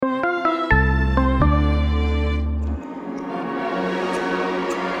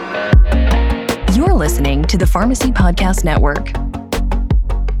listening to the Pharmacy Podcast Network.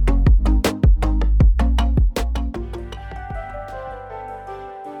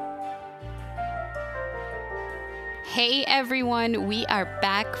 Hey everyone, we are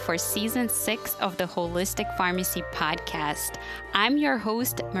back for season 6 of the Holistic Pharmacy Podcast. I'm your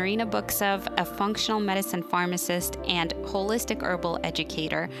host, Marina Buksov, a functional medicine pharmacist and holistic herbal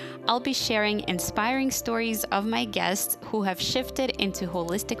educator. I'll be sharing inspiring stories of my guests who have shifted into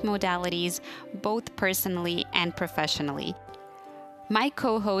holistic modalities, both personally and professionally. My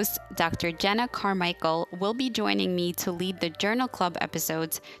co-host, Dr. Jenna Carmichael, will be joining me to lead the Journal Club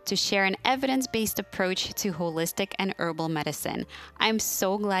episodes to share an evidence-based approach to holistic and herbal medicine. I'm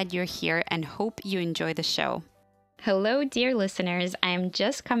so glad you're here and hope you enjoy the show. Hello, dear listeners. I am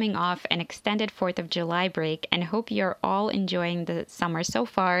just coming off an extended 4th of July break and hope you're all enjoying the summer so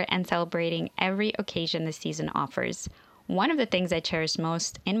far and celebrating every occasion the season offers. One of the things I cherish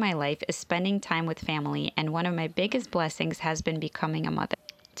most in my life is spending time with family, and one of my biggest blessings has been becoming a mother.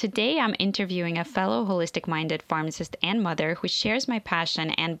 Today, I'm interviewing a fellow holistic-minded pharmacist and mother who shares my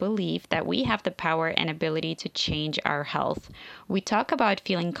passion and belief that we have the power and ability to change our health. We talk about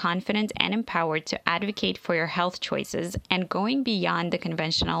feeling confident and empowered to advocate for your health choices and going beyond the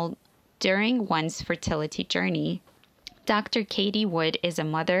conventional during one's fertility journey. Dr. Katie Wood is a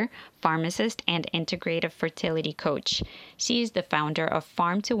mother, pharmacist, and integrative fertility coach. She is the founder of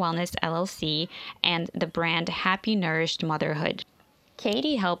Farm to Wellness LLC and the brand Happy Nourished Motherhood.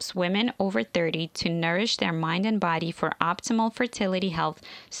 Katie helps women over 30 to nourish their mind and body for optimal fertility health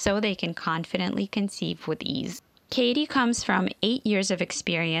so they can confidently conceive with ease. Katie comes from 8 years of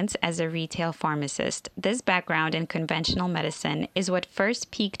experience as a retail pharmacist. This background in conventional medicine is what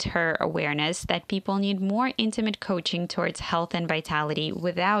first piqued her awareness that people need more intimate coaching towards health and vitality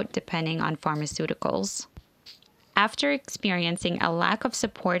without depending on pharmaceuticals. After experiencing a lack of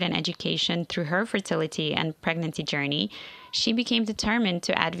support and education through her fertility and pregnancy journey, she became determined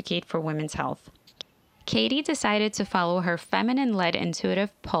to advocate for women's health. Katie decided to follow her feminine-led intuitive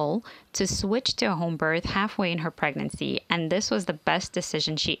pull to switch to a home birth halfway in her pregnancy, and this was the best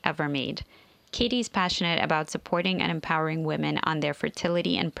decision she ever made. Katie is passionate about supporting and empowering women on their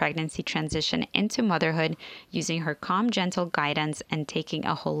fertility and pregnancy transition into motherhood using her calm, gentle guidance and taking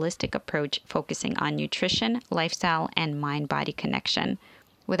a holistic approach focusing on nutrition, lifestyle, and mind-body connection.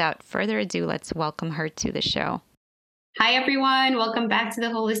 Without further ado, let's welcome her to the show. Hi, everyone. Welcome back to the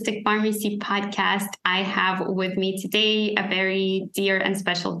Holistic Pharmacy Podcast. I have with me today a very dear and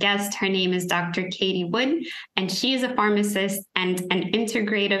special guest. Her name is Dr. Katie Wood, and she is a pharmacist and an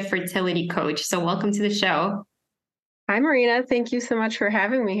integrative fertility coach. So welcome to the show. Hi, Marina. Thank you so much for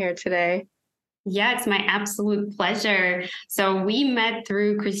having me here today. Yeah, it's my absolute pleasure. So we met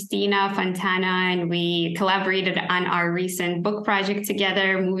through Christina Fontana and we collaborated on our recent book project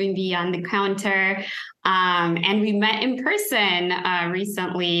together, Moving Beyond the Counter. And we met in person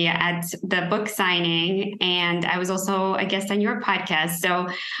recently at the book signing. And I was also a guest on your podcast. So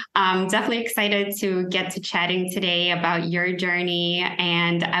definitely excited to get to chatting today about your journey.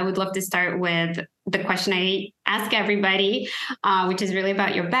 And I would love to start with the question I ask everybody, which is really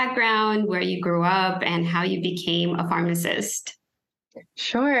about your background, where you grew up, and how you became a pharmacist.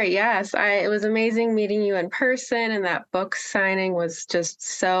 Sure. Yes. It was amazing meeting you in person, and that book signing was just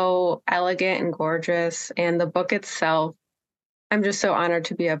so elegant and gorgeous. And the book itself, I'm just so honored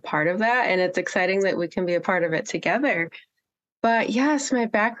to be a part of that. And it's exciting that we can be a part of it together. But yes, my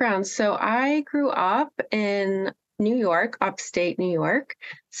background. So I grew up in New York, upstate New York,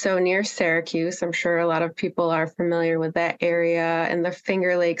 so near Syracuse. I'm sure a lot of people are familiar with that area and the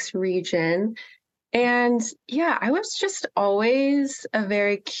Finger Lakes region. And yeah, I was just always a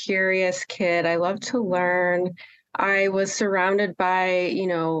very curious kid. I loved to learn. I was surrounded by,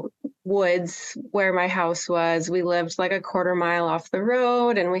 woods where my house was. We lived like a quarter mile off the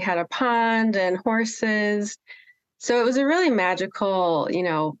road, and we had a pond and horses. So it was a really magical,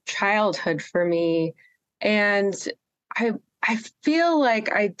 childhood for me. And I feel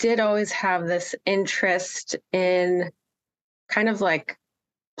like I did always have this interest in kind of like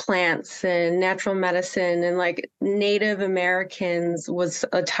plants and natural medicine, and like Native Americans was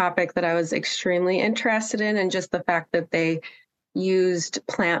a topic that I was extremely interested in, and just the fact that they used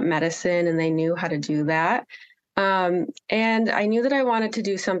plant medicine and they knew how to do that. And I knew that I wanted to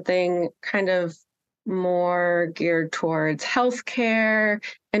do something kind of more geared towards healthcare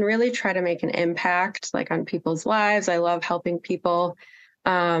and really try to make an impact like on people's lives. I love helping people.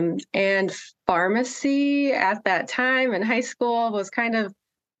 And pharmacy at that time in high school was kind of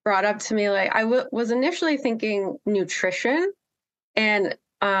brought up to me. Like I was initially thinking nutrition, and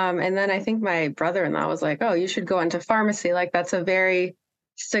then I think my brother-in-law was like, "Oh, you should go into pharmacy. Like that's a very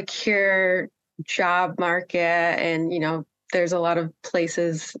secure job market, and there's a lot of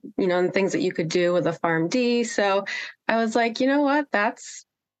places, and things that you could do with a PharmD. So I was like, you know what, that's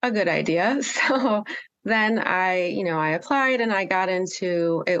a good idea. So then I applied and I got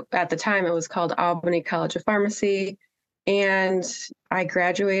into it. At the time, it was called Albany College of Pharmacy, and I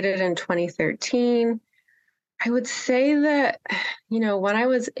graduated in 2013. I would say that, when I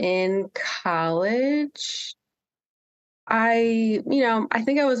was in college, I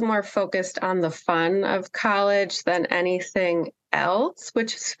think I was more focused on the fun of college than anything else,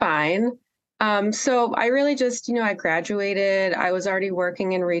 which is fine. So I really just, I graduated. I was already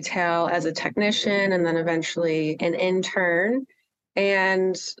working in retail as a technician and then eventually an intern.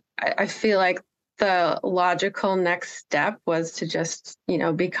 And I feel like the logical next step was to just,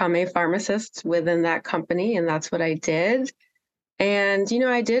 become a pharmacist within that company. And that's what I did. And,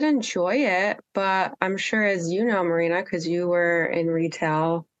 I did enjoy it, but I'm sure, as you know, Marina, because you were in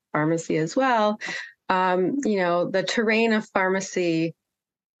retail pharmacy as well, the terrain of pharmacy,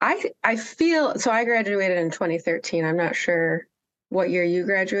 I feel, so I graduated in 2013. I'm not sure what year you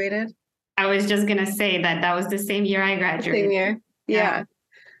graduated. I was just going to say that was the same year I graduated. Same year. Yeah.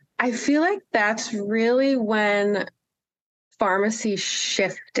 I feel like that's really when pharmacy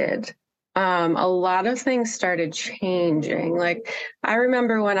shifted. A lot of things started changing. Like, I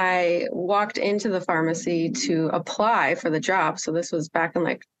remember when I walked into the pharmacy to apply for the job. So this was back in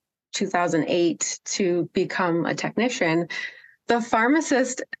like 2008 to become a technician. The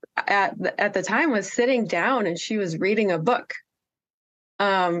pharmacist at the time was sitting down and she was reading a book.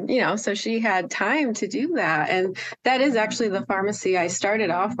 So she had time to do that. And that is actually the pharmacy I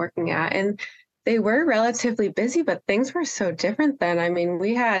started off working at. And they were relatively busy, but things were so different then. I mean,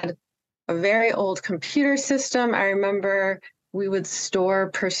 we had a very old computer system. I remember we would store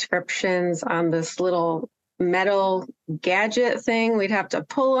prescriptions on this little metal gadget thing. We'd have to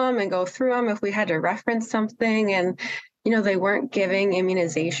pull them and go through them if we had to reference something. And, they weren't giving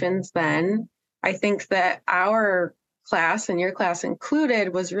immunizations then. I think that our class, and your class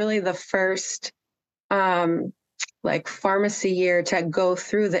included, was really the first like pharmacy year to go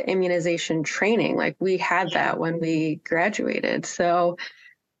through the immunization training. Like, we had that when we graduated. So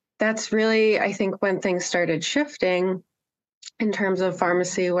that's really, I think, when things started shifting in terms of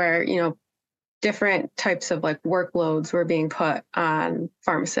pharmacy, where, different types of like workloads were being put on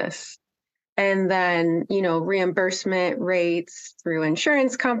pharmacists. And then, reimbursement rates through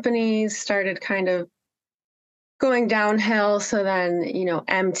insurance companies started kind of going downhill. So then,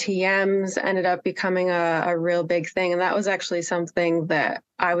 MTMs ended up becoming a real big thing. And that was actually something that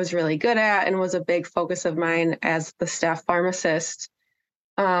I was really good at and was a big focus of mine as the staff pharmacist.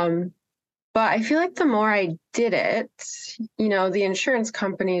 But I feel like the more I did it, the insurance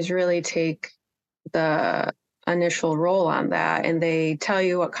companies really take the initial role on that. And they tell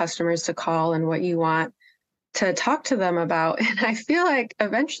you what customers to call and what you want to talk to them about. And I feel like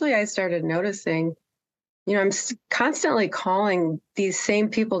eventually I started noticing, I'm constantly calling these same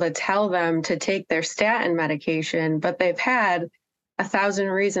people to tell them to take their statin medication, but they've had 1,000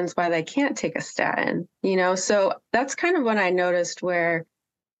 reasons why they can't take a statin, So that's kind of when I noticed, where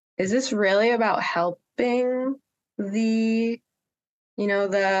is this really about helping the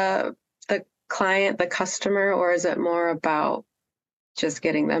client, the customer, or is it more about just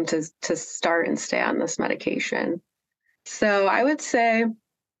getting them to start and stay on this medication? So I would say,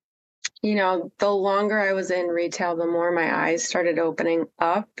 the longer I was in retail, the more my eyes started opening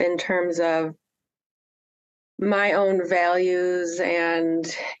up in terms of my own values and,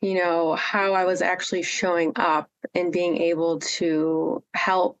 how I was actually showing up and being able to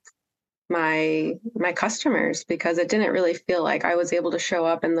help my customers, because it didn't really feel like I was able to show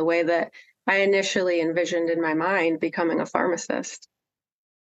up in the way that I initially envisioned in my mind becoming a pharmacist.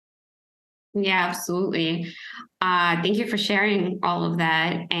 Yeah, absolutely. Thank you for sharing all of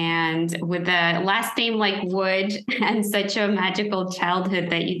that. And with the last name like Wood and such a magical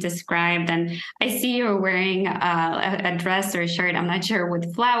childhood that you described, and I see you're wearing a dress or a shirt, I'm not sure,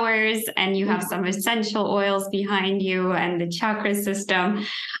 with flowers, and you have some essential oils behind you and the chakra system.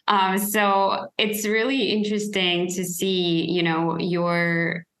 So it's really interesting to see,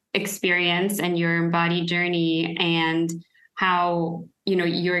 your experience and your embodied journey, and how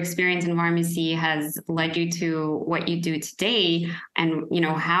your experience in pharmacy has led you to what you do today, and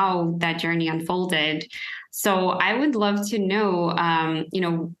how that journey unfolded. So I would love to know,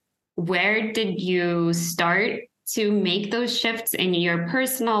 where did you start to make those shifts in your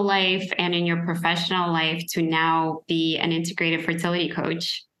personal life and in your professional life to now be an integrative fertility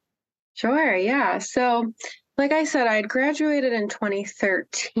coach? Sure, yeah. So like I said, I had graduated in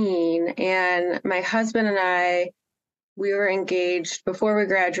 2013, and my husband and I we were engaged before we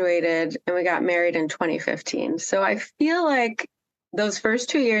graduated and we got married in 2015. So I feel like those first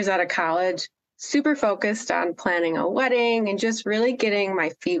 2 years out of college, super focused on planning a wedding and just really getting my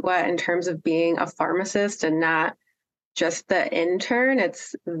feet wet in terms of being a pharmacist and not just the intern.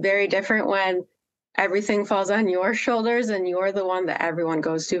 It's very different when everything falls on your shoulders and you're the one that everyone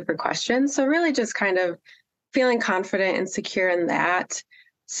goes to for questions. So really just kind of feeling confident and secure in that.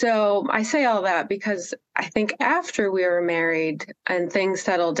 So I say all that because I think after we were married and things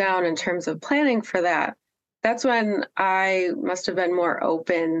settled down in terms of planning for that, that's when I must have been more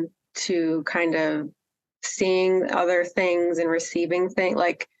open to kind of seeing other things and receiving things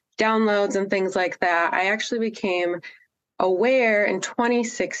like downloads and things like that. I actually became aware in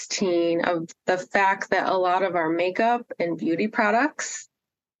 2016 of the fact that a lot of our makeup and beauty products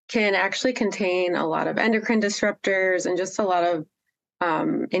can actually contain a lot of endocrine disruptors and just a lot of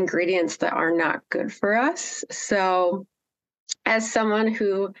ingredients that are not good for us. So, as someone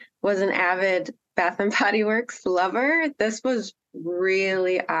who was an avid Bath and Body Works lover, this was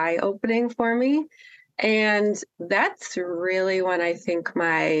really eye-opening for me. And that's really when I think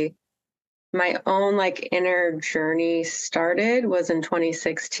my own like inner journey started was in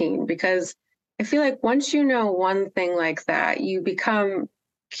 2016 because I feel like once you know one thing like that, you become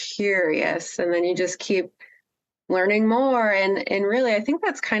curious and then you just keep learning more and really I think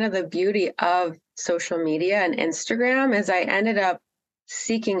that's kind of the beauty of social media and Instagram is I ended up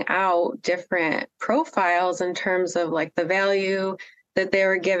seeking out different profiles in terms of like the value that they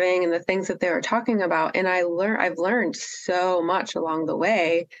were giving and the things that they were talking about and I've learned so much along the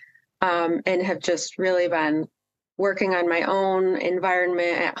way and have just really been working on my own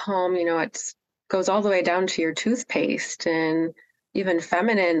environment at home. You know, it goes all the way down to your toothpaste and even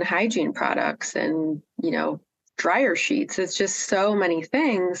feminine hygiene products and, you know, dryer sheets. It's just so many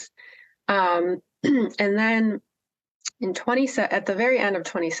things. And then at the very end of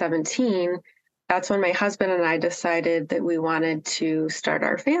 2017, that's when my husband and I decided that we wanted to start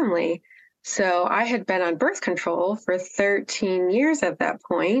our family. So I had been on birth control for 13 years at that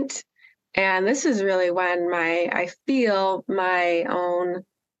point. And this is really when I feel my own,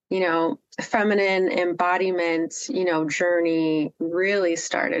 you know, feminine embodiment, you know, journey really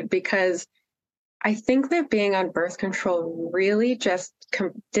started because I think that being on birth control really just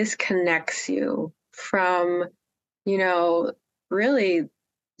disconnects you from, you know, really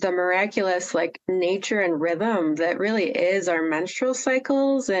the miraculous like nature and rhythm that really is our menstrual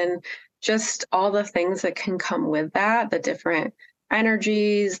cycles and just all the things that can come with that, the different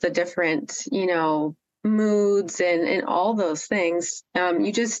energies, the different, you know, moods and all those things.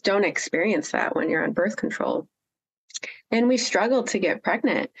 You just don't experience that when you're on birth control. And we struggled to get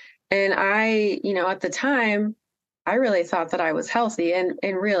pregnant. And I, you know, at the time, I really thought that I was healthy and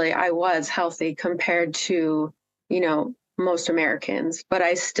really I was healthy compared to, you know, most Americans, but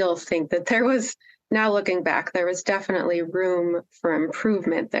I still think that there was now looking back, there was definitely room for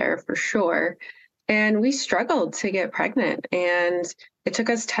improvement there for sure. And we struggled to get pregnant and it took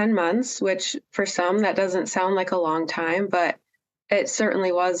us 10 months, which for some that doesn't sound like a long time, but it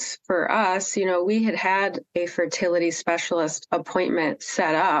certainly was for us. You know, we had a fertility specialist appointment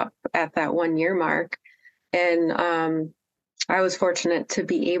set up at that 1 year mark. And I was fortunate to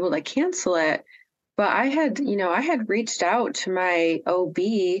be able to cancel it. But I had reached out to my OB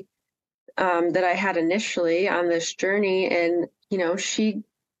that I had initially on this journey. And, you know, she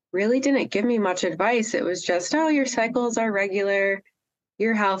really didn't give me much advice. It was just, oh, your cycles are regular,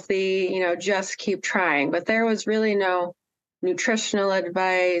 you're healthy, you know, just keep trying. But there was really no nutritional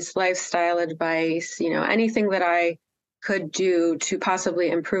advice, lifestyle advice, you know, anything that I could do to possibly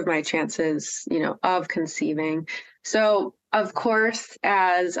improve my chances, you know, of conceiving. So, of course,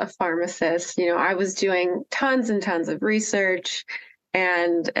 as a pharmacist, you know, I was doing tons and tons of research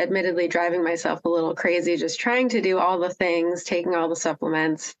and admittedly driving myself a little crazy, just trying to do all the things, taking all the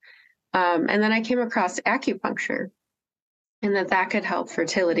supplements. And then I came across acupuncture and that could help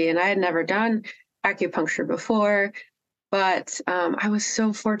fertility. And I had never done acupuncture before. But I was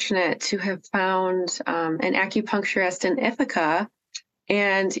so fortunate to have found an acupuncturist in Ithaca,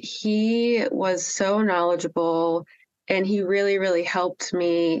 and he was so knowledgeable, and he really, really helped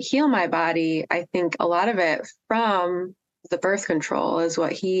me heal my body. I think a lot of it from the birth control is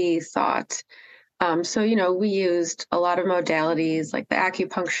what he thought. So, you know, we used a lot of modalities like the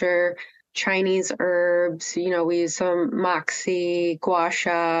acupuncture, Chinese herbs, you know, we used some moxie, gua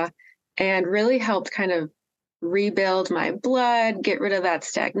sha, and really helped kind of rebuild my blood, get rid of that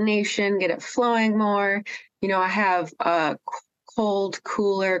stagnation, get it flowing more. You know, I have a cold,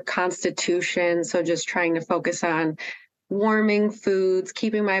 cooler constitution. So just trying to focus on warming foods,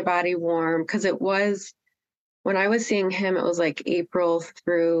 keeping my body warm, because it was when I was seeing him, it was like April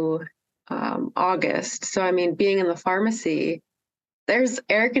through August. So, I mean, being in the pharmacy, there's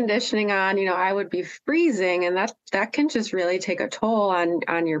air conditioning on, I would be freezing, and that can just really take a toll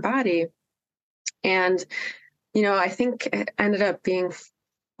on your body. And, I think it ended up being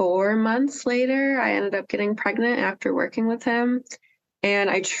 4 months later, I ended up getting pregnant after working with him. And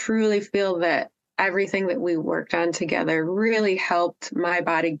I truly feel that everything that we worked on together really helped my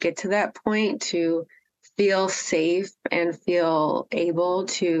body get to that point to feel safe and feel able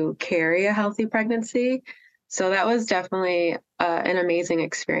to carry a healthy pregnancy. So that was definitely an amazing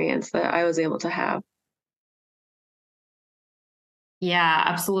experience that I was able to have. Yeah,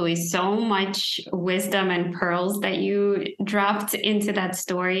 absolutely. So much wisdom and pearls that you dropped into that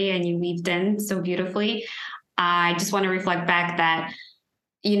story and you weaved in so beautifully. I just want to reflect back that,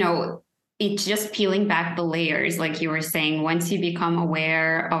 it's just peeling back the layers. Like you were saying, once you become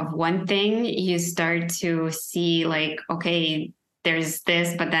aware of one thing, you start to see like, okay, there's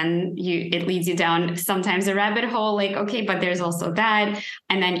this, but then it leads you down sometimes a rabbit hole, like, okay, but there's also that.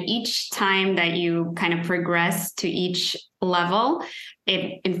 And then each time that you kind of progress to each level,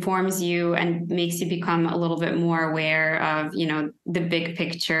 it informs you and makes you become a little bit more aware of, the big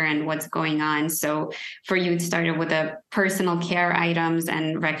picture and what's going on. So for you, it started with the personal care items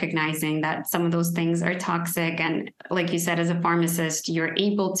and recognizing that some of those things are toxic. And like you said, as a pharmacist, you're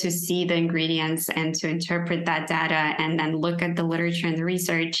able to see the ingredients and to interpret that data and then look at the literature and the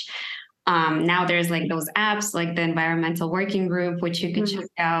research. Now there's like those apps like the environmental working group, which you could check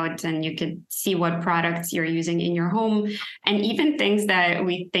out and you could see what products you're using in your home, and even things that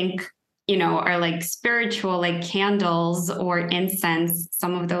we think are like spiritual, like candles or incense.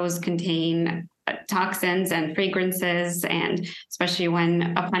 Some of those contain toxins and fragrances, and especially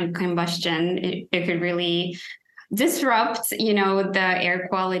when upon combustion, it could really disrupt the air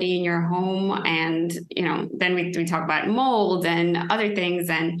quality in your home. And then we talk about mold and other things,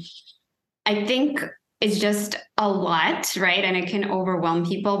 and I think it's just a lot, right? And it can overwhelm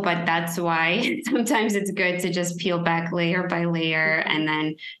people, but that's why sometimes it's good to just peel back layer by layer and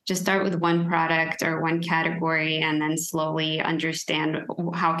then just start with one product or one category and then slowly understand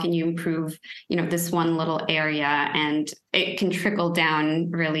how can you improve, this one little area. And it can trickle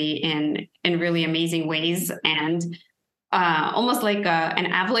down really in really amazing ways, and almost like an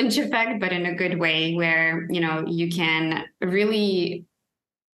avalanche effect, but in a good way, where, you can really,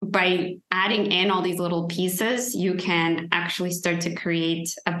 by adding in all these little pieces, you can actually start to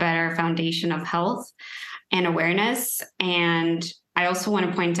create a better foundation of health and awareness. And I also want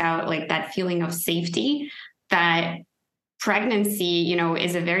to point out like that feeling of safety, that pregnancy,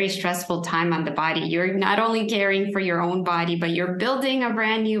 is a very stressful time on the body. You're not only caring for your own body, but you're building a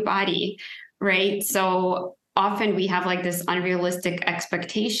brand new body, right? So often we have like this unrealistic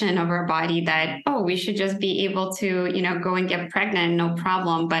expectation of our body that, oh, we should just be able to, go and get pregnant, no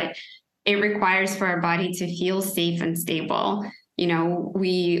problem. But it requires for our body to feel safe and stable.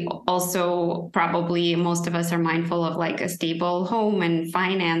 We also probably, most of us are mindful of like a stable home and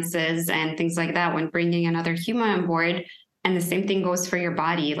finances and things like that when bringing another human on board. And the same thing goes for your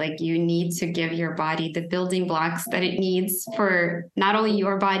body. Like you need to give your body the building blocks that it needs for not only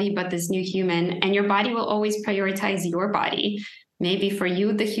your body, but this new human. And your body will always prioritize your body. Maybe for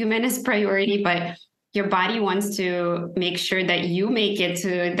you, the human is priority, but your body wants to make sure that you make it to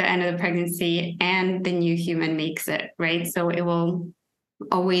the end of the pregnancy and the new human makes it, right? So it will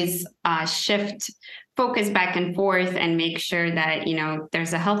always shift focus back and forth and make sure that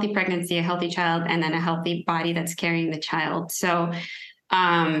there's a healthy pregnancy, a healthy child, and then a healthy body that's carrying the child. So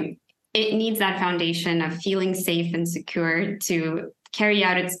it needs that foundation of feeling safe and secure to carry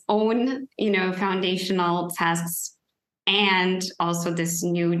out its own foundational tasks, and also this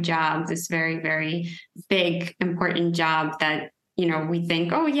new job, this very, very big important job that we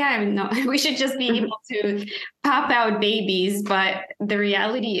think, oh yeah, no, we should just be able to pop out babies. But the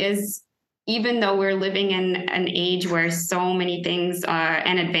reality is, even though we're living in an age where so many things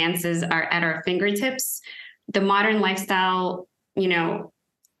and advances are at our fingertips, the modern lifestyle,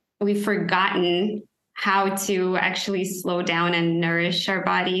 we've forgotten how to actually slow down and nourish our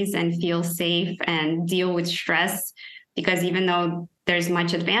bodies and feel safe and deal with stress. Because even though there's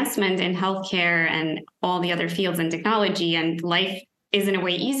much advancement in healthcare and all the other fields and technology, and life is in a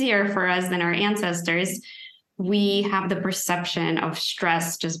way easier for us than our ancestors, we have the perception of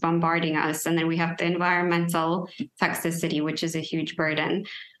stress just bombarding us. And then we have the environmental toxicity, which is a huge burden.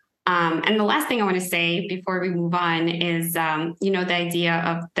 And the last thing I want to say before we move on is, the idea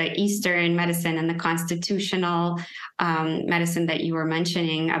of the Eastern medicine and the constitutional medicine that you were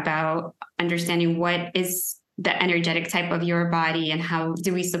mentioning about understanding what is the energetic type of your body and how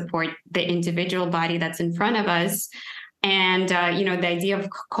do we support the individual body that's in front of us. And, the idea of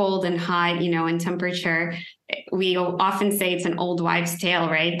cold and hot, and temperature, we often say it's an old wives' tale,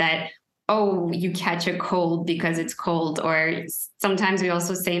 right? That, oh, you catch a cold because it's cold. Or sometimes we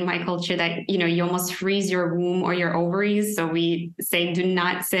also say in my culture that, you almost freeze your womb or your ovaries. So we say do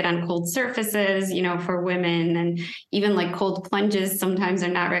not sit on cold surfaces, for women. And even like cold plunges sometimes are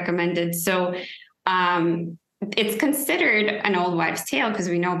not recommended. So it's considered an old wives' tale because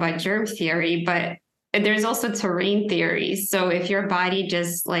we know about germ theory, but there's also terrain theory. So if your body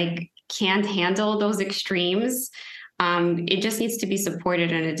just like can't handle those extremes, it just needs to be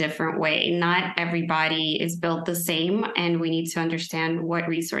supported in a different way. Not every body is built the same, and we need to understand what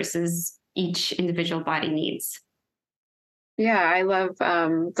resources each individual body needs. Yeah, I love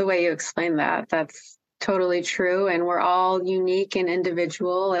the way you explain that. That's totally true. And we're all unique and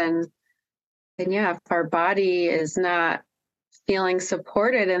individual. And yeah, if our body is not feeling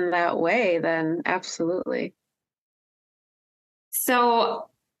supported in that way, then absolutely. So,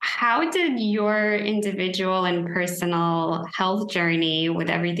 how did your individual and personal health journey with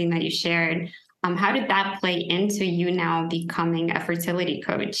everything that you shared, how did that play into you now becoming a fertility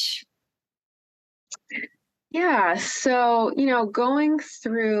coach? Yeah, so, going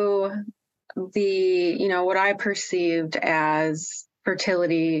through what I perceived as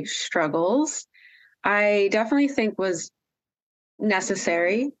fertility struggles, I definitely think was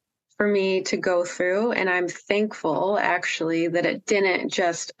necessary for me to go through. And I'm thankful actually that it didn't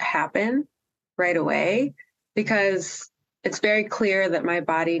just happen right away, because it's very clear that my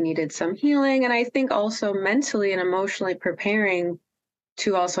body needed some healing. And I think also mentally and emotionally preparing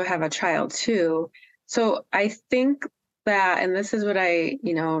to also have a child too. So I think that, and this is what I,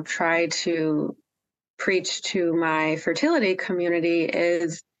 try to preach to my fertility community,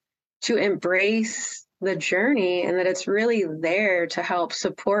 is to embrace the journey and that it's really there to help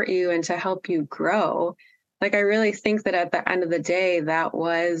support you and to help you grow. Like, I really think that at the end of the day, that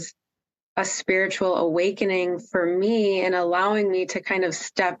was a spiritual awakening for me and allowing me to kind of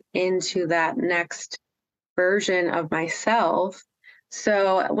step into that next version of myself.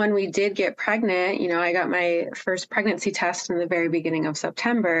 So when we did get pregnant, I got my first pregnancy test in the very beginning of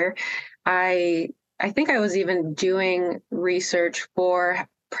September. I think I was even doing research for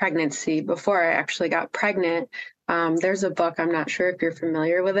pregnancy before I actually got pregnant. There's a book, I'm not sure if you're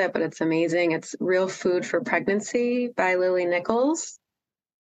familiar with it, but it's amazing. It's Real Food for Pregnancy by Lily Nichols.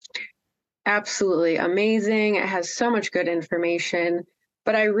 Absolutely amazing. It has so much good information,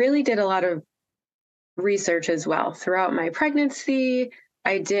 but I really did a lot of research as well. Throughout my pregnancy,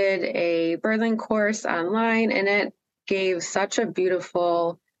 I did a birthing course online, and it gave such a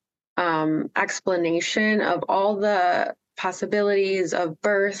beautiful explanation of all the possibilities of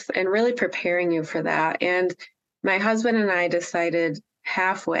birth and really preparing you for that. And my husband and I decided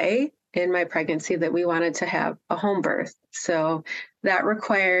halfway in my pregnancy that we wanted to have a home birth. So that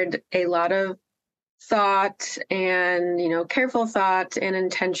required a lot of thought and, careful thought and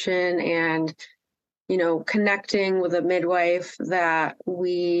intention, and connecting with a midwife that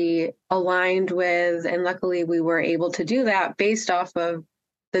we aligned with. And luckily we were able to do that based off of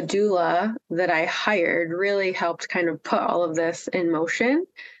the doula that I hired. Really helped kind of put all of this in motion,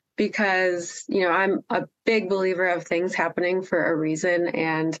 because, I'm a big believer of things happening for a reason.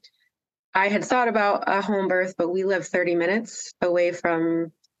 And I had thought about a home birth, but we live 30 minutes away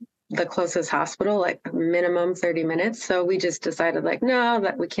from the closest hospital, like minimum 30 minutes. So we just decided no,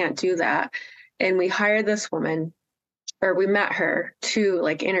 that we can't do that. And we hired this woman, or we met her to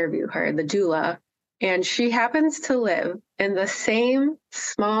interview her, the doula. And she happens to live in the same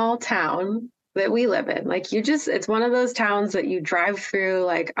small town that we live in. It's one of those towns that you drive through,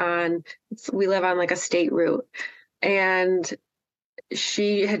 we live on a state route. And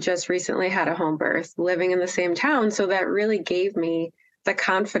she had just recently had a home birth living in the same town. So that really gave me the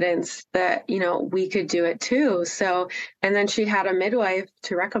confidence that, we could do it too. So, and then she had a midwife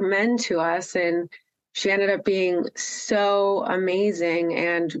to recommend to us, and she ended up being so amazing.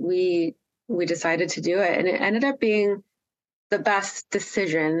 And we decided to do it. And it ended up being the best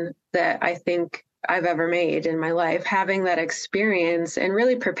decision that I think I've ever made in my life, having that experience and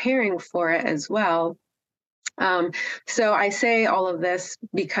really preparing for it as well. So I say all of this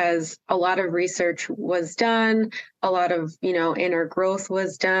because a lot of research was done, a lot of, inner growth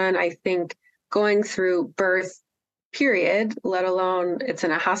was done. I think going through birth, period, let alone it's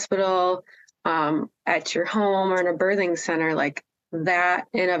in a hospital, at your home, or in a birthing center, that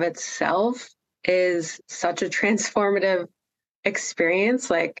in of itself is such a transformative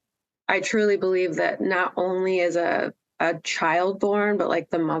experience. I truly believe that not only is a child born, but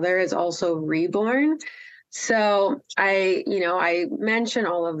the mother is also reborn. So I mention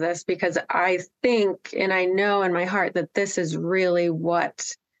all of this because I think, and I know in my heart that this is really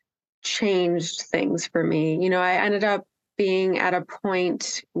what changed things for me. I ended up being at a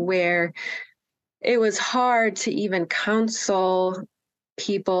point where it was hard to even counsel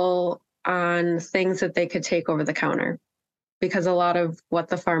people on things that they could take over the counter because a lot of what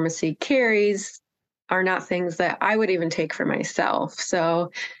the pharmacy carries are not things that I would even take for myself.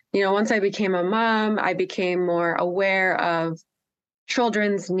 So, once I became a mom, I became more aware of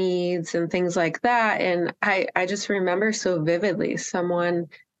children's needs and things like that. And I just remember so vividly someone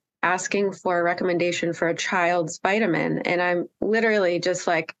asking for a recommendation for a child's vitamin. And I'm literally just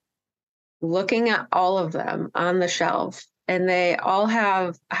like looking at all of them on the shelf. And they all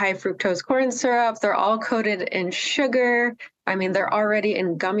have high fructose corn syrup. They're all coated in sugar. I mean, they're already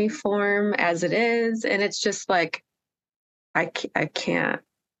in gummy form as it is. And it's just like, I can't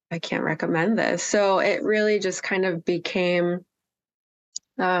recommend this. So it really just kind of became,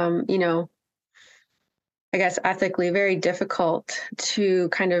 you know, I guess ethically very difficult to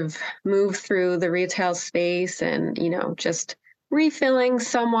kind of move through the retail space and, just refilling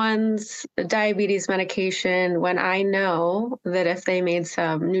someone's diabetes medication when I know that if they made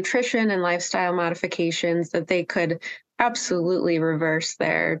some nutrition and lifestyle modifications that they could absolutely reverse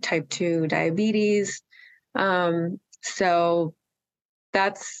their type 2 diabetes. So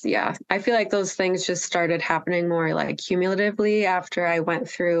yeah, I feel like those things just started happening more like cumulatively after I went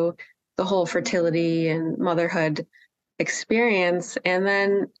through the whole fertility and motherhood experience. And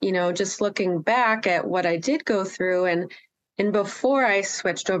then, just looking back at what I did go through and before I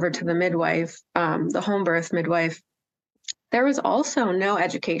switched over to the midwife, the home birth midwife, there was also no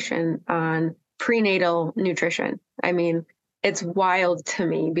education on prenatal nutrition. I mean, it's wild to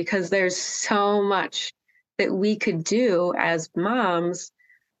me because there's so much that we could do as moms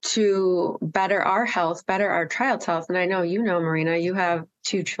to better our health, better our child's health. And I know, Marina, you have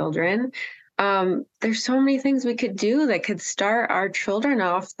 2 children. There's so many things we could do that could start our children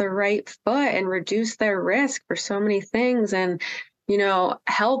off the right foot and reduce their risk for so many things and,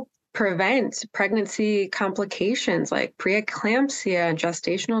 help prevent pregnancy complications like preeclampsia,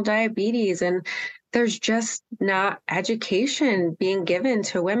 gestational diabetes. And there's just not education being given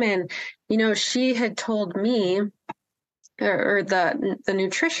to women. She had told me, or the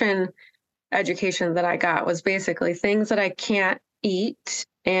nutrition education that I got was basically things that I can't eat.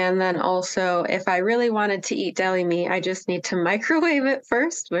 And then also, if I really wanted to eat deli meat, I just need to microwave it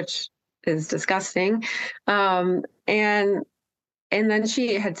first, which is disgusting. And then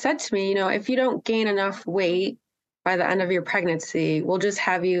she had said to me, if you don't gain enough weight by the end of your pregnancy, we'll just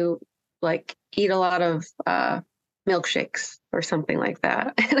have you like eat a lot of milkshakes or something like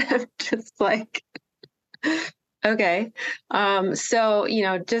that. And I'm just like, okay. So,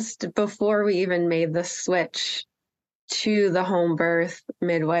 just before we even made the switch to the home birth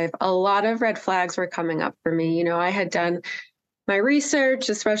midwife, a lot of red flags were coming up for me. I had done my research,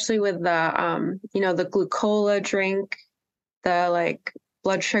 especially with the glucola drink, the like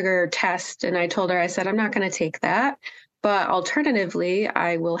blood sugar test. And I told her, I said, I'm not going to take that. But alternatively,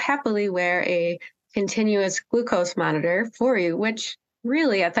 I will happily wear a continuous glucose monitor for you, which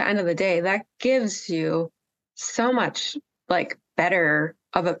really at the end of the day, that gives you so much like better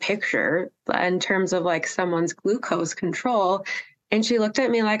of a picture in terms of like someone's glucose control. And she looked at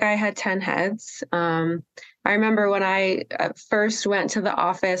me like I had 10 heads. I remember when I first went to the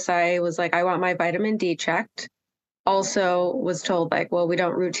office, I was like, I want my vitamin D checked. Also was told like, well, we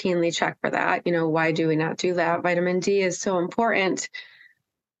don't routinely check for that. Why do we not do that? Vitamin D is so important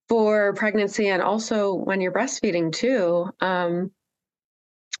for pregnancy and also when you're breastfeeding too.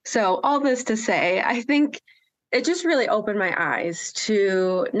 So all this to say, I think it just really opened my eyes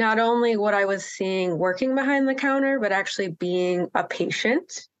to not only what I was seeing working behind the counter, but actually being a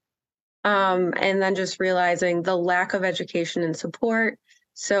patient. And then just realizing the lack of education and support.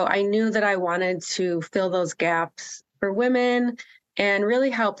 So I knew that I wanted to fill those gaps for women and really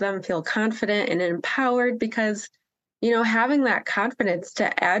help them feel confident and empowered because, having that confidence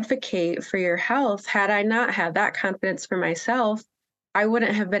to advocate for your health, had I not had that confidence for myself, I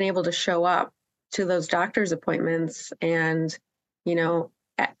wouldn't have been able to show up to those doctor's appointments and,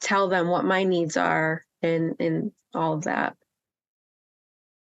 tell them what my needs are and all of that.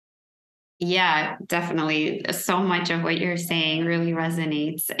 Yeah, definitely. So much of what you're saying really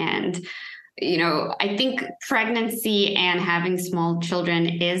resonates. And, I think pregnancy and having small children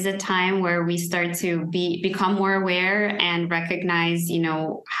is a time where we start to become more aware and recognize,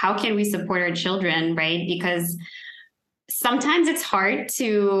 how can we support our children, right? Because sometimes it's hard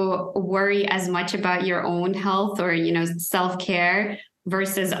to worry as much about your own health or, self-care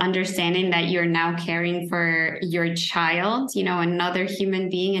versus understanding that you're now caring for your child, another human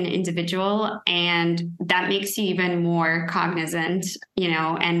being, an individual. And that makes you even more cognizant,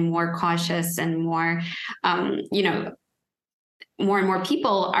 and more cautious and more, more and more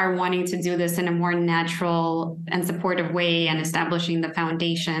people are wanting to do this in a more natural and supportive way and establishing the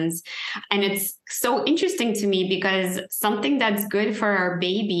foundations. And it's so interesting to me because something that's good for our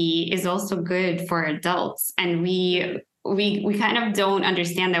baby is also good for adults. And we kind of don't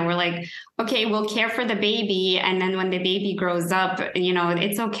understand that. We're like, okay, we'll care for the baby. And then when the baby grows up,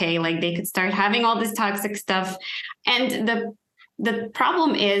 it's okay. Like they could start having all this toxic stuff. And the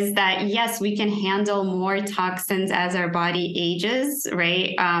problem is that, yes, we can handle more toxins as our body ages,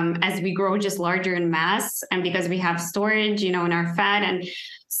 right? As we grow just larger in mass, and because we have storage, in our fat. And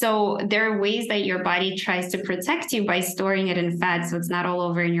so there are ways that your body tries to protect you by storing it in fat so it's not all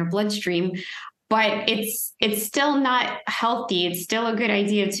over in your bloodstream. But it's still not healthy. It's still a good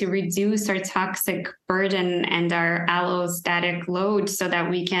idea to reduce our toxic burden and our allostatic load so that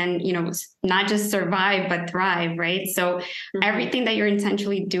we can, not just survive, but thrive, right? So everything that you're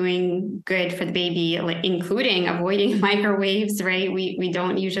intentionally doing good for the baby, including avoiding microwaves, right? We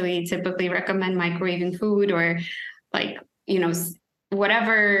don't usually typically recommend microwaving food or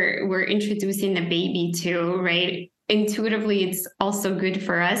whatever we're introducing the baby to, right? Intuitively, it's also good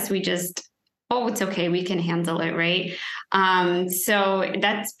for us. We just, oh, it's okay, we can handle it, right? So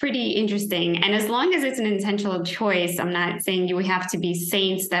that's pretty interesting. And as long as it's an intentional choice, I'm not saying we have to be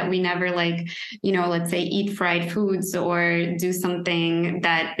saints that we never let's say eat fried foods or do something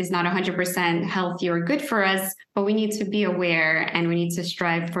that is not 100% healthy or good for us, but we need to be aware and we need to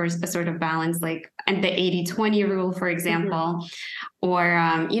strive for a sort of balance, and the 80-20 rule, for example,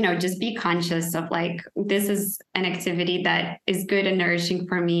 or, just be conscious of this is an activity that is good and nourishing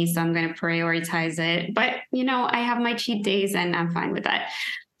for me. So I'm going to prioritize it. But, I have my cheat days and I'm fine with that.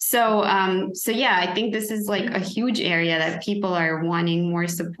 So yeah, I think this is a huge area that people are wanting more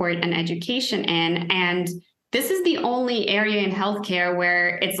support and education in. And this is the only area in healthcare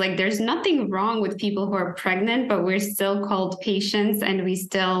where it's there's nothing wrong with people who are pregnant, but we're still called patients and we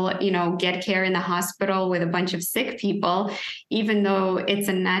still, get care in the hospital with a bunch of sick people, even though it's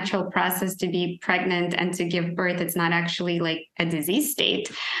a natural process to be pregnant and to give birth. It's not actually a disease state.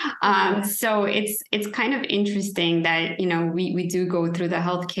 So it's kind of interesting that, we do go through the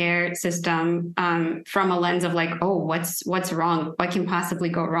healthcare system from a lens of oh, what's wrong? What can possibly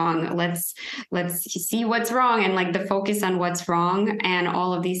go wrong? Let's see what's wrong. And the focus on what's wrong and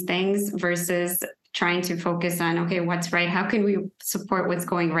all of these things versus trying to focus on, okay, what's right? How can we support what's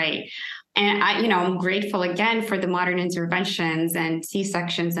going right? And I'm grateful again for the modern interventions and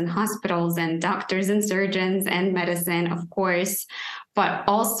C-sections and hospitals and doctors and surgeons and medicine, of course. But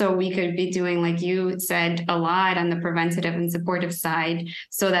also we could be doing, like you said, a lot on the preventative and supportive side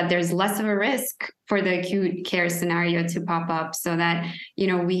so that there's less of a risk for the acute care scenario to pop up so that,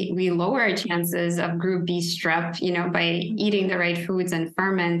 we lower our chances of group B strep, by eating the right foods and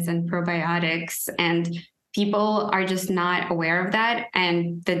ferments and probiotics. And people are just not aware of that.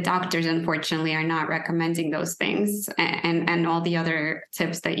 And the doctors, unfortunately, are not recommending those things and all the other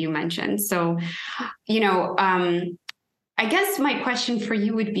tips that you mentioned. So, I guess my question for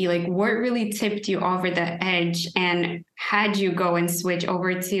you would be what really tipped you over the edge and had you go and switch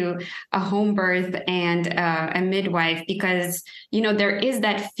over to a home birth and a midwife? Because, there is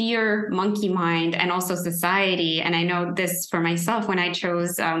that fear monkey mind and also society. And I know this for myself when I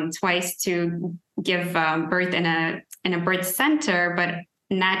chose twice to give birth in a birth center, but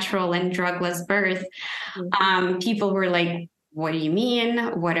natural and drugless birth. People were like, what do you mean?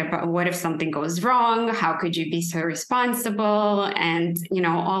 What if something goes wrong? How could you be so responsible? And,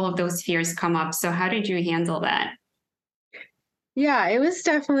 all of those fears come up. So how did you handle that? Yeah, it was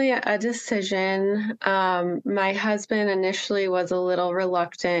definitely a decision. My husband initially was a little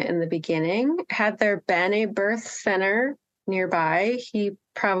reluctant in the beginning. Had there been a birth center nearby, he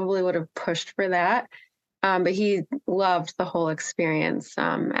probably would have pushed for that. But he loved the whole experience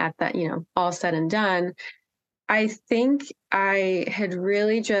at that, all said and done. I think I had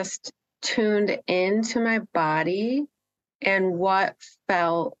really just tuned into my body and what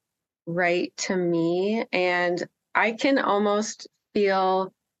felt right to me. And I can almost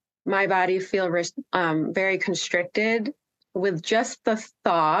feel my body feel very constricted with just the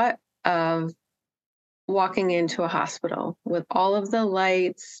thought of walking into a hospital with all of the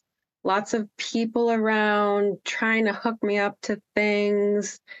lights, lots of people around trying to hook me up to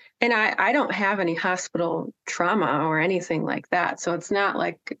things. And I don't have any hospital trauma or anything like that. So it's not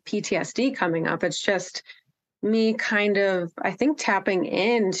like PTSD coming up. It's just me kind of, I think, tapping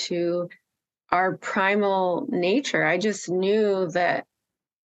into our primal nature. I just knew that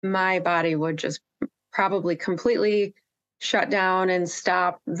my body would just probably completely shut down and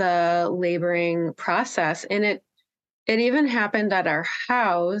stop the laboring process. And it even happened at our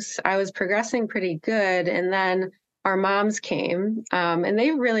house. I was progressing pretty good. And then our moms came, and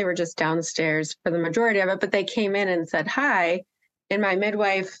they really were just downstairs for the majority of it, but they came in and said hi. And my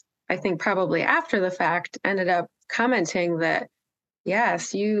midwife, I think probably after the fact, ended up commenting that,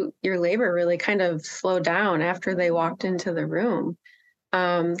 yes, your labor really kind of slowed down after they walked into the room.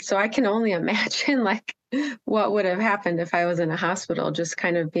 So I can only imagine like what would have happened if I was in a hospital, just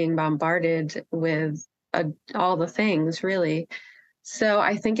kind of being bombarded with all the things, really. So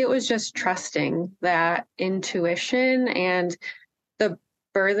I think it was just trusting that intuition, and the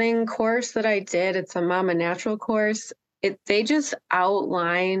birthing course that I did. It's a Mama Natural course. They just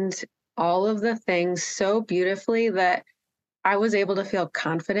outlined all of the things so beautifully that I was able to feel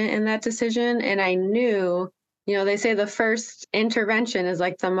confident in that decision. And I knew, they say the first intervention is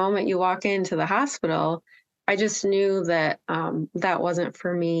like the moment you walk into the hospital. I just knew that that wasn't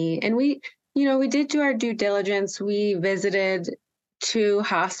for me. And we did do our due diligence. We visited 2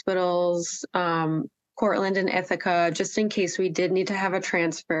 hospitals, Portland and Ithaca, just in case we did need to have a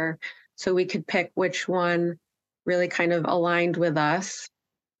transfer, so we could pick which one really kind of aligned with us.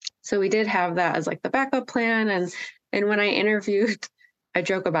 So we did have that as like the backup plan. And when I interviewed, I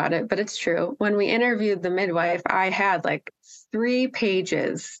joke about it, but it's true. When we interviewed the midwife, I had like 3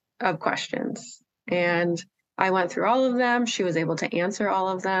 pages of questions, and I went through all of them. She was able to answer all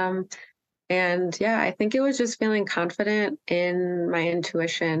of them. And yeah, I think it was just feeling confident in my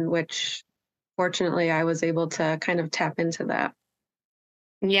intuition, which fortunately I was able to kind of tap into that.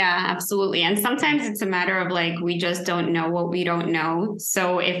 Yeah, absolutely. And sometimes it's a matter of like, we just don't know what we don't know.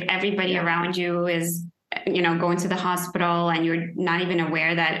 So if everybody around you is, going to the hospital and you're not even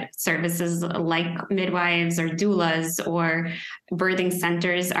aware that services like midwives or doulas or birthing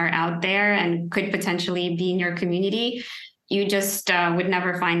centers are out there and could potentially be in your community, you just would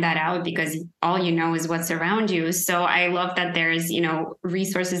never find that out because all you know is what's around you. So I love that there's,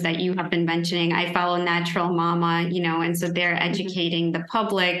 resources that you have been mentioning. I follow Natural Mama, and so they're educating the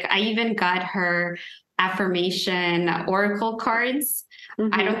public. I even got her affirmation oracle cards.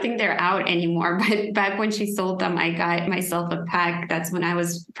 Mm-hmm. I don't think they're out anymore, but back when she sold them, I got myself a pack. That's when I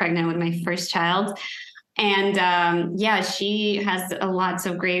was pregnant with my first child. And she has lots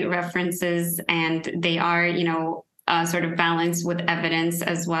of great references, and they are, sort of balanced with evidence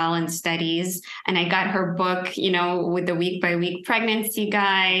as well and studies. And I got her book, with the week by week pregnancy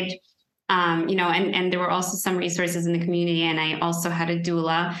guide, and there were also some resources in the community. And I also had a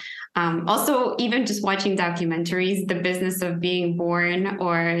doula. Also, even just watching documentaries, The Business of Being Born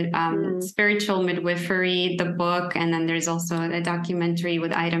or Spiritual Midwifery, the book. And then there's also a documentary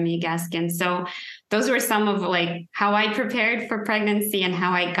with Ida Mae Gaskin. So those were some of like how I prepared for pregnancy and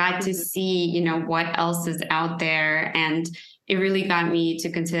how I got to see, what else is out there. And it really got me to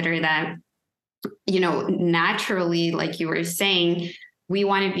consider that, naturally, like you were saying, we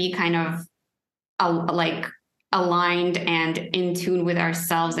want to be kind of aligned and in tune with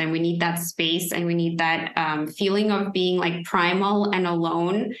ourselves, and we need that space and we need that feeling of being like primal and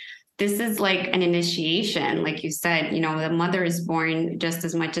alone. This is like an initiation, like you said, the mother is born just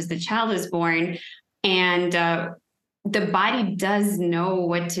as much as the child is born, and the body does know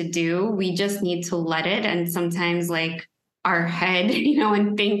what to do. We just need to let it. And sometimes like our head,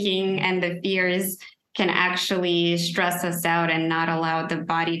 and thinking and the fears can actually stress us out and not allow the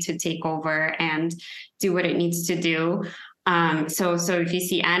body to take over and do what it needs to do. So if you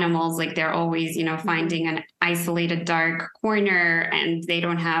see animals, like they're always, finding an isolated dark corner, and they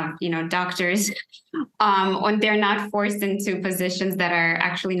don't have, doctors, or they're not forced into positions that are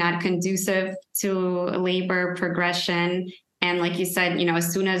actually not conducive to labor progression. And like you said,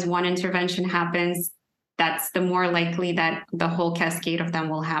 as soon as one intervention happens, that's the more likely that the whole cascade of them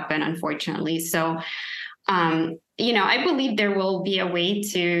will happen, unfortunately. So, I believe there will be a way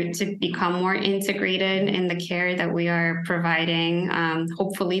to become more integrated in the care that we are providing.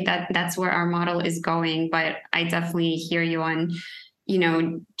 Hopefully that's where our model is going. But I definitely hear you on,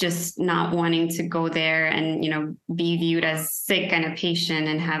 just not wanting to go there and, be viewed as sick and a patient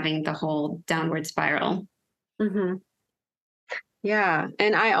and having the whole downward spiral. Mm-hmm. Yeah.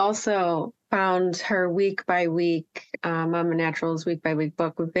 And I also found her week by week, Mama Natural's week by week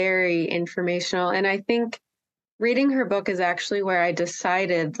book very informational. And I think reading her book is actually where I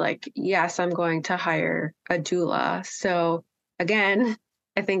decided, like, yes, I'm going to hire a doula. So again,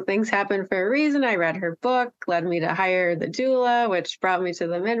 I think things happen for a reason. I read her book, led me to hire the doula, which brought me to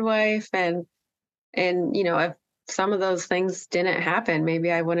the midwife. And if some of those things didn't happen,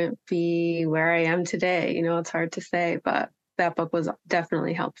 maybe I wouldn't be where I am today. It's hard to say, but that book was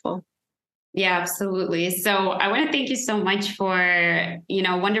definitely helpful. Yeah, absolutely. So I want to thank you so much for,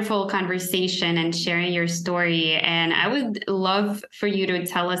 wonderful conversation and sharing your story. And I would love for you to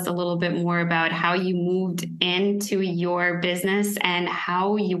tell us a little bit more about how you moved into your business and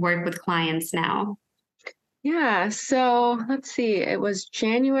how you work with clients now. Yeah, so let's see. It was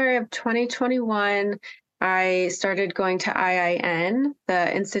January of 2021. I started going to IIN,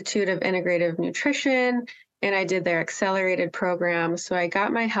 the Institute of Integrative Nutrition, and I did their accelerated program. So I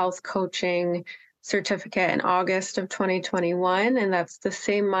got my health coaching certificate in August of 2021, and that's the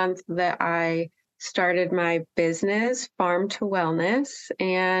same month that I started my business, Farm to Wellness.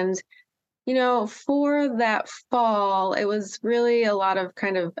 And for that fall, it was really a lot of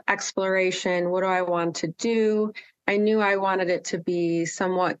kind of exploration. What do I want to do? I knew I wanted it to be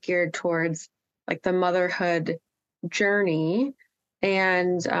somewhat geared towards like the motherhood journey.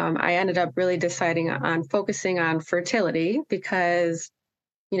 And I ended up really deciding on focusing on fertility because,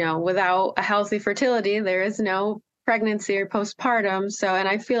 without a healthy fertility, there is no pregnancy or postpartum. So, and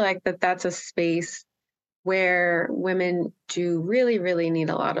I feel like that's a space where women do really, really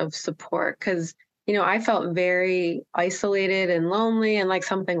need a lot of support because, I felt very isolated and lonely and like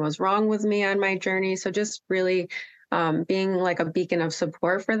something was wrong with me on my journey. So just really being like a beacon of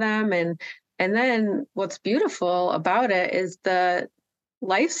support for them. And then what's beautiful about it is the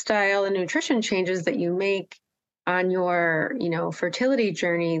lifestyle and nutrition changes that you make on your, fertility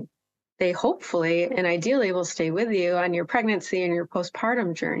journey. They hopefully and ideally will stay with you on your pregnancy and your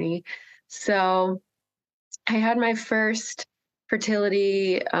postpartum journey. So I had my first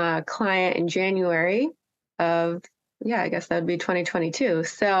fertility client in January of, I guess that would be 2022.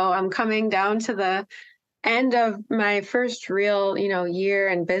 So I'm coming down to the end of my first real, year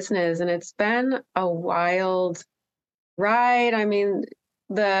in business, and it's been a wild ride. I mean,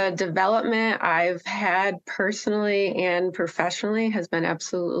 the development I've had personally and professionally has been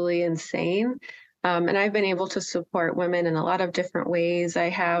absolutely insane. And I've been able to support women in a lot of different ways. I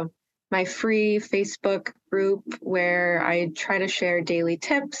have my free Facebook group where I try to share daily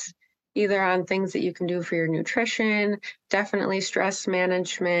tips, either on things that you can do for your nutrition, definitely stress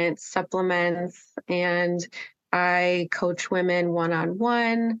management, supplements, and I coach women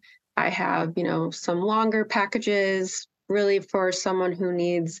one-on-one. I have, some longer packages really for someone who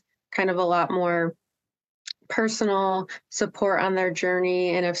needs kind of a lot more personal support on their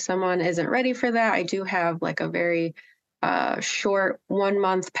journey. And if someone isn't ready for that, I do have like a very short 1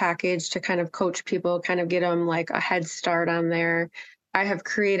 month package to kind of coach people, kind of get them like a head start on there. I have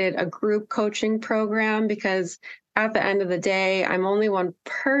created a group coaching program because at the end of the day, I'm only one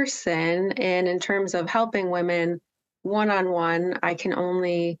person. And in terms of helping women one-on-one, I can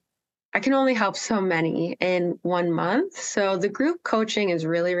only help so many in 1 month. So the group coaching is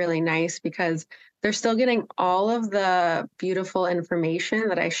really, really nice because they're still getting all of the beautiful information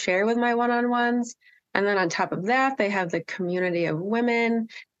that I share with my one-on-ones. And then on top of that, they have the community of women.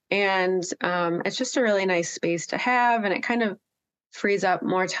 And it's just a really nice space to have. And it kind of frees up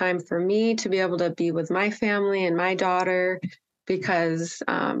more time for me to be able to be with my family and my daughter because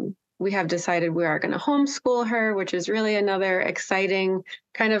we have decided we are going to homeschool her, which is really another exciting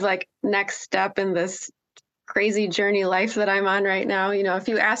kind of like next step in this crazy journey life that I'm on right now. If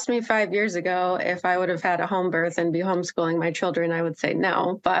you asked me 5 years ago if I would have had a home birth and be homeschooling my children, I would say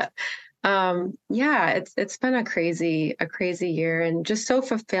no. But it's been a crazy year and just so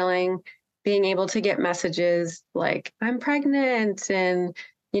fulfilling being able to get messages like I'm pregnant and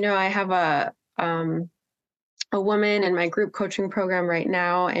I have a woman in my group coaching program right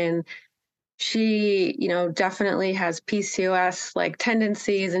now, and she, definitely has PCOS like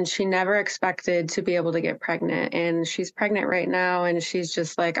tendencies, and she never expected to be able to get pregnant. And she's pregnant right now. And she's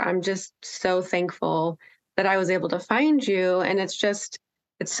just like, I'm just so thankful that I was able to find you. And it's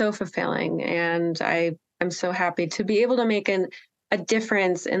so fulfilling. And I'm so happy to be able to make a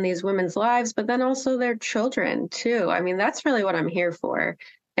difference in these women's lives, but then also their children too. I mean, that's really what I'm here for.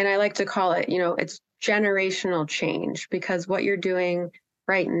 And I like to call it, it's generational change, because what you're doing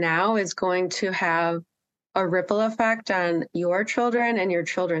right now is going to have a ripple effect on your children and your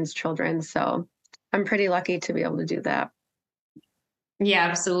children's children. So I'm pretty lucky to be able to do that. Yeah,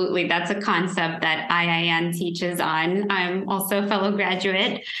 absolutely. That's a concept that IIN teaches on. I'm also a fellow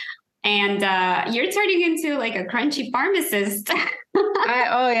graduate. And you're turning into like a crunchy pharmacist.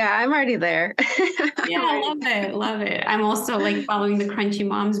 I'm already there. Yeah, love it. I'm also like following the Crunchy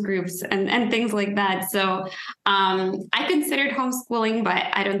Moms groups and things like that. So I considered homeschooling, but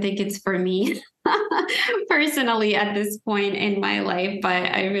I don't think it's for me personally at this point in my life.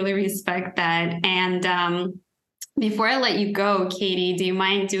 But I really respect that. And before I let you go, Katie, do you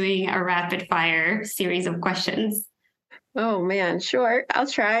mind doing a rapid fire series of questions? Oh man, sure. I'll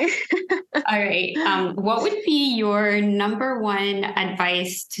try. All right. What would be your number one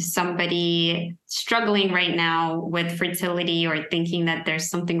advice to somebody struggling right now with fertility or thinking that there's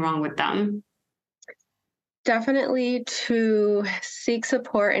something wrong with them? Definitely to seek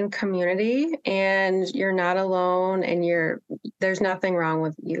support and community, and you're not alone, and there's nothing wrong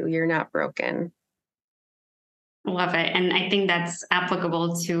with you. You're not broken. Love it. And I think that's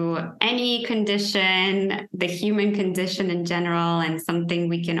applicable to any condition, the human condition in general, and something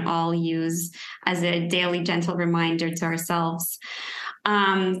we can all use as a daily gentle reminder to ourselves.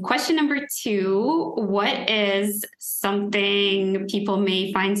 Question number two: what is something people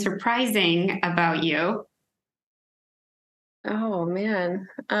may find surprising about you? Oh man.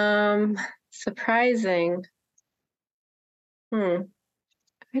 Surprising. Hmm.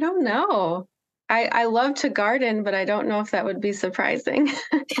 I don't know. I love to garden, but I don't know if that would be surprising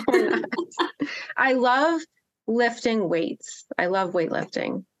or not. I love lifting weights. I love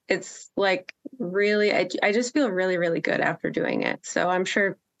weightlifting. It's like really, I just feel really, really good after doing it. So I'm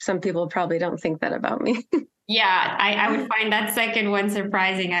sure some people probably don't think that about me. Yeah, I would find that second one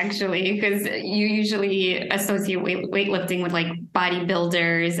surprising actually, because you usually associate weightlifting with like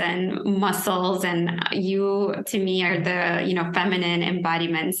bodybuilders and muscles, and you to me are the feminine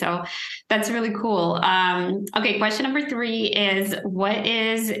embodiment. So that's really cool. Okay, question number three is: what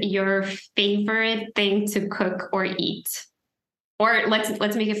is your favorite thing to cook or eat? Or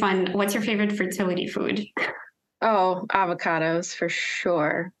let's make it fun. What's your favorite fertility food? Oh, avocados for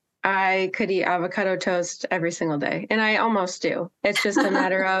sure. I could eat avocado toast every single day, and I almost do. It's just a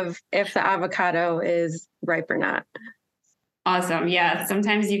matter of if the avocado is ripe or not. Awesome. Yeah.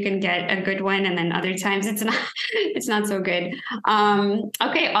 Sometimes you can get a good one and then other times it's not it's not so good.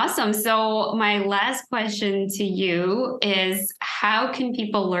 Okay, awesome. So my last question to you is, how can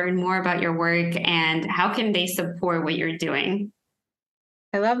people learn more about your work and how can they support what you're doing?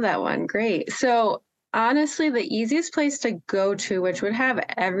 I love that one. Great. So, honestly, the easiest place to go to, which would have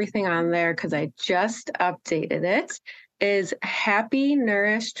everything on there because I just updated it, is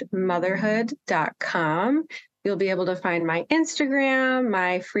happynourishedmotherhood.com. You'll be able to find my Instagram,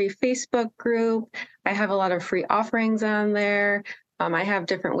 my free Facebook group. I have a lot of free offerings on there. I have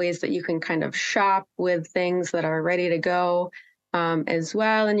different ways that you can kind of shop with things that are ready to go as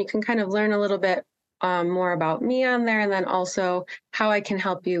well. And you can kind of learn a little bit more about me on there, and then also how I can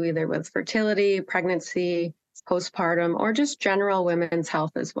help you either with fertility, pregnancy, postpartum, or just general women's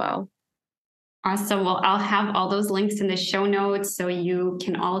health as well. Awesome. Well, I'll have all those links in the show notes so you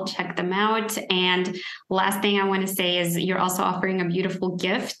can all check them out. And last thing I want to say is you're also offering a beautiful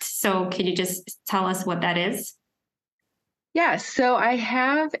gift. So could you just tell us what that is? Yes, so I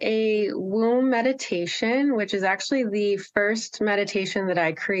have a womb meditation, which is actually the first meditation that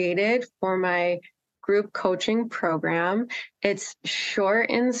I created for my group coaching program. It's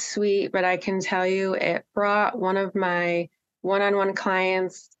short and sweet, but I can tell you it brought one of my one-on-one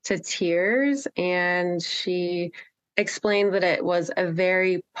clients to tears, and she explained that it was a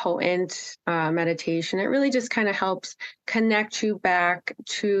very potent meditation. It really just kind of helps connect you back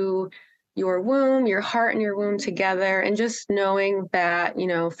to your womb, your heart and your womb together, and just knowing that,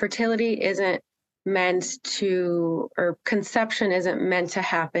 fertility isn't meant to, or conception isn't meant to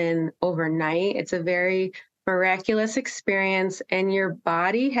happen overnight. It's a very miraculous experience, and your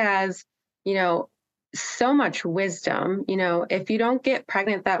body has, you know, so much wisdom. If you don't get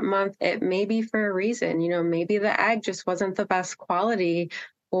pregnant that month, it may be for a reason. Maybe the egg just wasn't the best quality,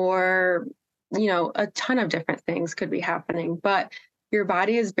 or, a ton of different things could be happening. But your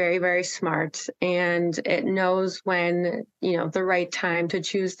body is very, very smart, and it knows when, the right time to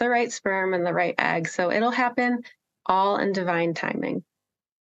choose the right sperm and the right egg. So it'll happen all in divine timing.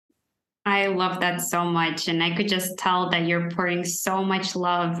 I love that so much. And I could just tell that you're pouring so much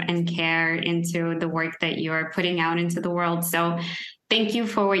love and care into the work that you're putting out into the world. So thank you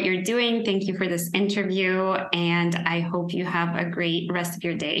for what you're doing. Thank you for this interview. And I hope you have a great rest of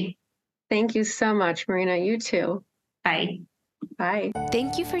your day. Thank you so much, Marina. You too. Bye. Bye.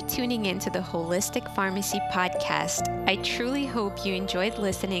 Thank you for tuning in to the Holistic Pharmacy podcast. I truly hope you enjoyed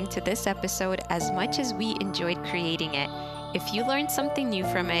listening to this episode as much as we enjoyed creating it. If you learned something new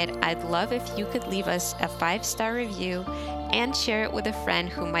from it, I'd love if you could leave us a 5-star review and share it with a friend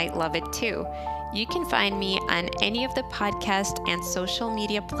who might love it too. You can find me on any of the podcast and social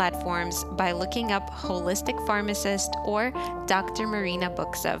media platforms by looking up Holistic Pharmacist or Dr. Marina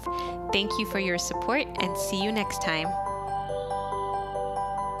Buksov. Thank you for your support and see you next time.